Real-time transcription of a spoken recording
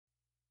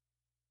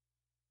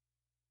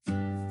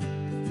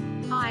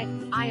Hi,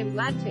 I am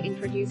glad to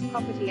introduce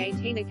property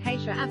 18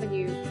 Acacia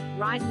Avenue,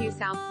 Ryde, New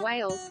South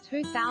Wales,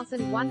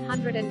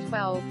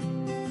 2112.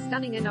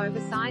 Stunning and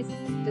oversized,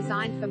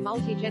 designed for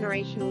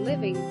multi-generational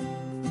living.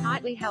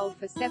 Tightly held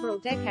for several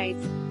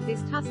decades,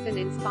 this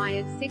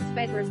Tuscan-inspired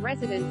 6-bedroom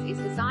residence is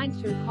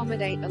designed to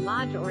accommodate a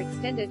large or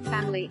extended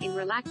family in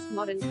relaxed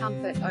modern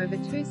comfort over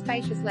 2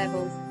 spacious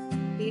levels.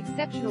 The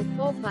exceptional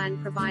floor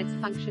plan provides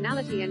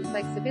functionality and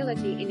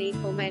flexibility in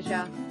equal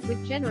measure,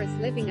 with generous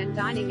living and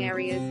dining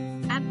areas,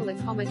 ample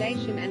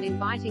accommodation and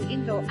inviting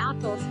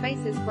indoor-outdoor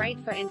spaces great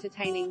for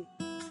entertaining.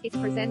 It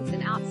presents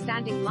an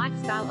outstanding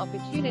lifestyle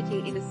opportunity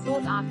in a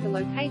sought-after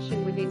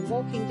location within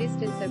walking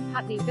distance of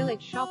Putney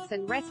Village shops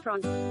and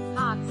restaurants,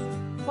 parks,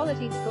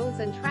 quality schools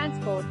and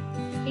transport.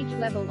 Each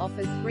level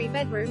offers 3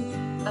 bedrooms,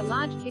 a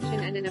large kitchen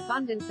and an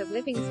abundance of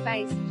living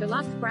space.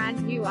 Deluxe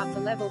brand new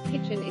upper-level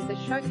kitchen is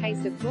a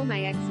showcase of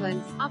gourmet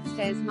excellence.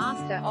 Upstairs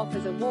master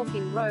offers a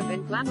walk-in robe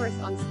and glamorous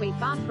ensuite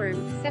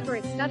bathroom,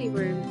 separate study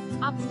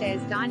room,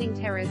 upstairs dining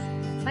terrace,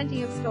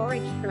 plenty of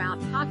storage throughout,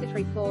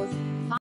 parquetry floors,